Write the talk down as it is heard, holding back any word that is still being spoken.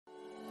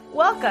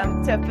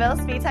Welcome to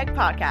Phil's VTech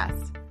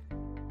Podcast.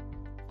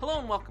 Hello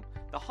and welcome.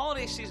 The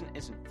holiday season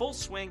is in full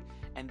swing,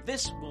 and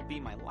this will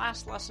be my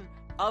last lesson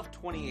of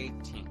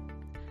 2018.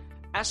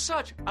 As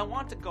such, I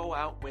want to go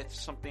out with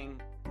something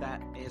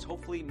that is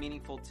hopefully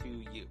meaningful to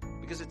you,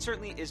 because it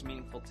certainly is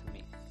meaningful to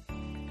me.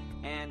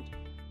 And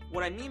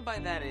what I mean by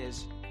that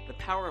is the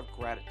power of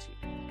gratitude.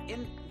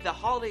 In the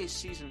holiday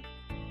season,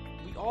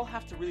 we all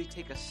have to really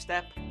take a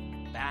step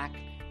back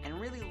and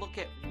really look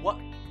at what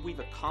we've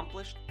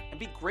accomplished and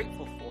be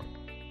grateful for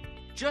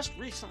it. Just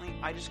recently,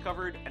 I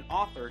discovered an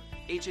author,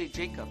 AJ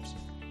Jacobs.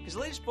 His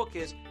latest book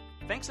is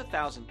Thanks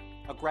 1,000,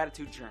 A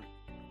Gratitude Journey.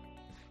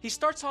 He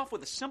starts off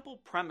with a simple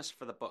premise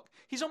for the book.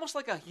 He's almost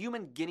like a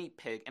human guinea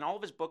pig, and all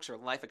of his books are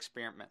life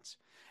experiments.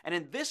 And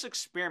in this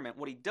experiment,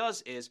 what he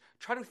does is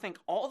try to thank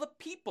all the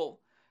people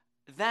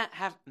that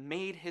have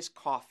made his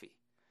coffee.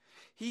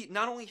 He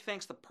not only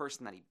thanks the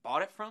person that he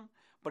bought it from,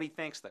 but he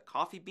thanks the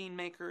coffee bean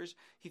makers.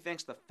 He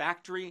thanks the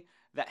factory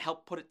that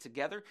helped put it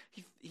together.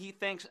 He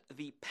thanks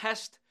the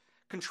pest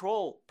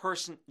control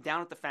person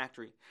down at the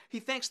factory. He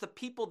thanks the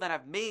people that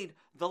have made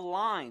the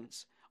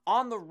lines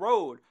on the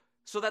road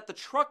so that the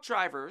truck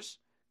drivers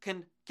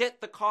can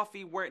get the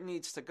coffee where it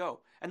needs to go.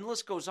 And the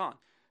list goes on.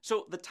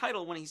 So the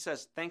title, when he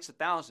says Thanks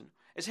 1,000,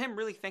 is him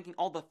really thanking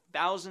all the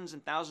thousands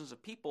and thousands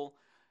of people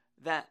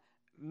that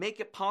make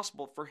it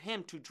possible for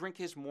him to drink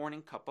his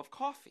morning cup of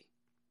coffee.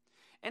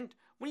 And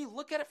when you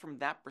look at it from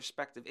that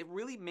perspective, it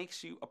really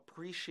makes you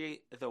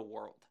appreciate the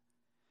world.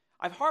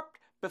 I've harped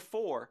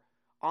before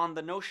on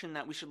the notion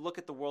that we should look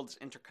at the world as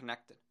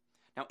interconnected.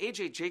 Now,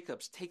 AJ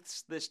Jacobs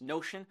takes this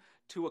notion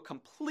to a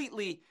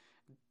completely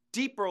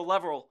deeper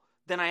level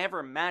than I ever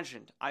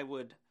imagined I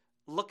would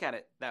look at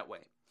it that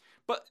way.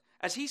 But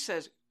as he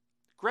says,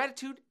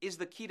 gratitude is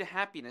the key to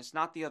happiness,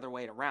 not the other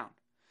way around.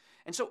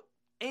 And so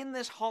in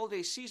this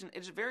holiday season,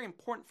 it is very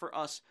important for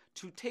us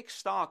to take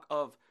stock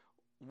of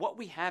what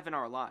we have in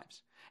our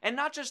lives. And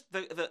not just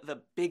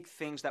the big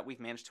things that we've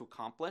managed to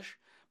accomplish,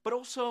 but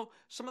also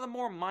some of the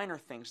more minor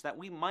things that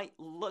we might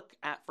look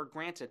at for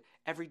granted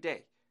every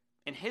day.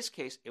 In his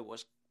case, it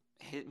was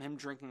him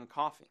drinking a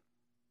coffee.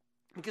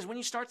 Because when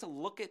you start to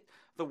look at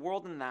the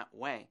world in that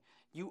way,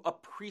 you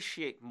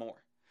appreciate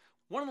more.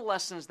 One of the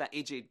lessons that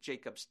AJ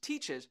Jacobs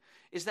teaches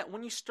is that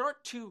when you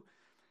start to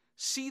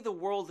see the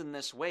world in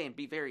this way and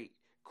be very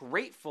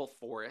grateful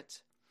for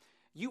it,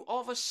 you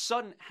all of a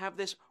sudden have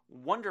this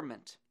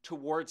wonderment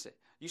towards it.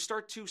 You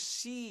start to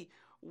see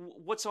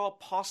what's all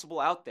possible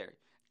out there.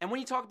 And when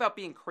you talk about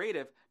being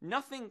creative,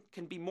 nothing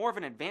can be more of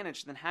an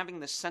advantage than having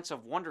this sense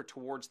of wonder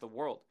towards the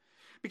world.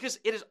 Because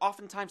it is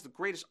oftentimes the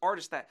greatest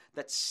artists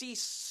that see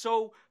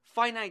so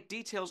finite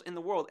details in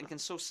the world and can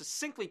so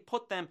succinctly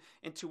put them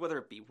into whether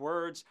it be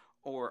words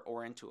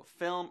or into a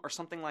film or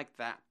something like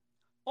that.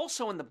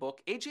 Also in the book,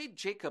 AJ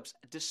Jacobs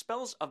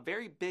dispels a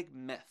very big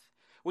myth,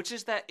 which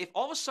is that if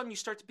all of a sudden you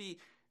start to be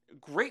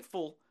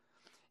grateful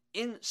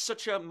in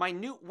such a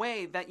minute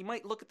way that you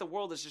might look at the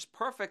world as just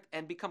perfect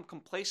and become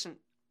complacent,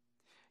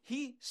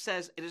 he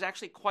says it is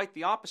actually quite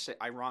the opposite,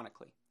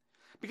 ironically.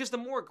 Because the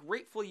more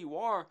grateful you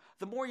are,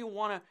 the more you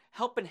want to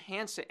help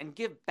enhance it and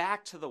give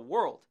back to the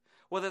world,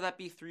 whether that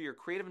be through your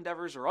creative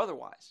endeavors or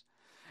otherwise.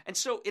 And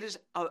so it is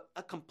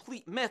a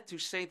complete myth to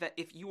say that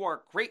if you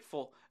are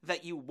grateful,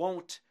 that you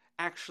won't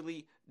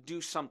actually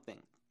do something.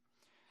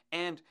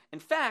 And in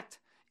fact,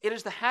 it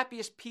is the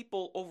happiest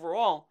people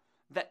overall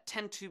that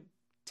tend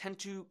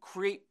to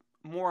create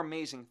more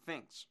amazing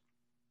things.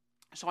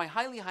 So I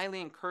highly,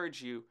 highly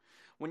encourage you,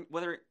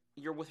 whether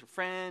you're with your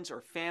friends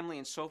or family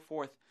and so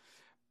forth,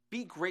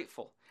 be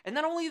grateful. And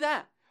not only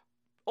that,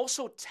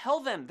 also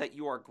tell them that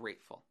you are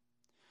grateful.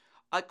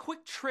 A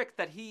quick trick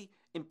that he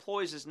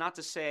employs is not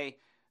to say,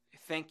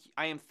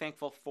 I am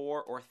thankful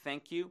for, or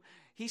thank you.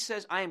 He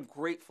says, I am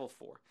grateful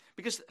for.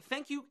 Because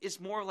thank you is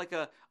more like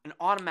an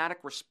automatic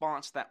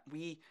response that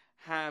we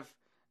have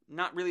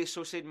not really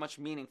associated much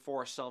meaning for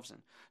ourselves in.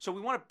 So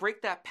we want to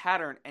break that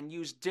pattern and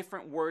use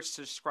different words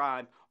to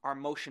describe our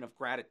emotion of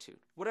gratitude,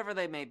 whatever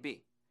they may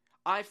be.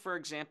 I, for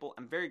example,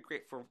 am very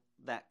grateful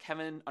that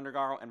Kevin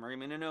Undergaro and Marie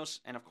Menounos,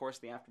 and of course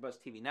the AfterBuzz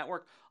TV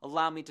network,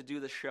 allow me to do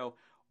this show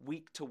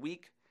week to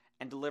week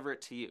and deliver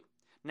it to you.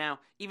 Now,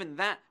 even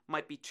that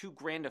might be too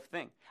grand of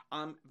thing.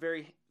 I'm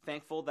very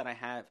thankful that I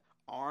have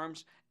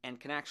arms and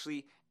can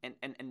actually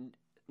and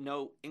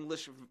know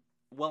English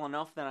well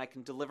enough that I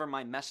can deliver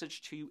my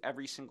message to you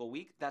every single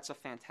week. That's a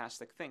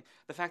fantastic thing.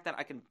 The fact that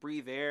I can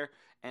breathe air,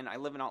 and I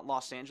live in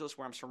Los Angeles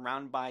where I'm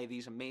surrounded by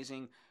these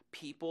amazing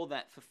people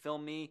that fulfill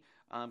me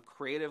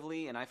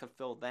creatively, and I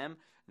fulfill them,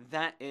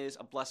 that is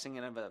a blessing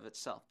in and of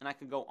itself. And I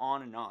could go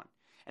on.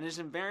 And it is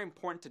very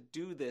important to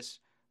do this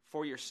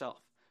for yourself.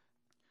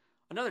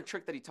 Another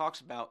trick that he talks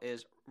about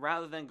is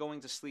rather than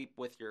going to sleep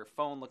with your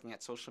phone looking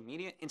at social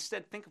media,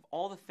 instead think of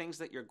all the things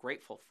that you're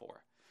grateful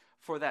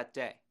for that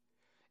day.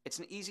 It's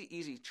an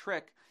easy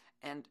trick,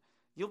 and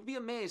you'll be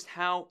amazed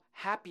how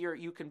happier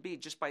you can be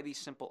just by these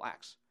simple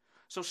acts.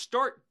 So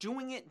start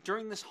doing it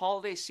during this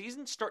holiday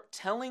season. Start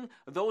telling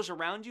those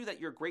around you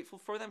that you're grateful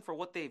for them for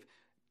what they've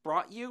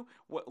brought you,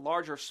 what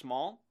large or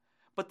small.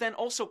 but then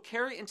also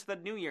carry it into the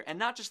new year, and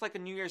not just like a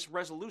New Year's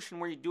resolution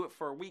where you do it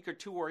for a week or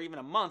two or even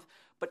a month,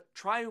 but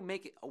try to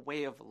make it a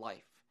way of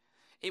life.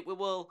 It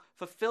will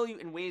fulfill you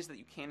in ways that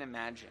you can't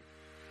imagine.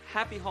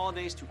 Happy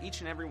holidays to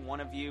each and every one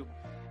of you.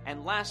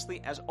 And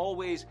lastly, as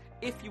always,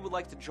 if you would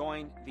like to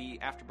join the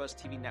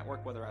AfterBuzz TV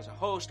network, whether as a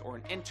host or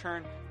an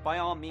intern, by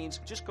all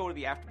means, just go to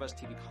the AfterBuzz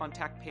TV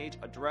contact page.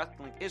 A direct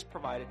link is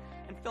provided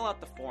and fill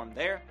out the form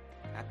there.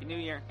 Happy New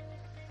Year.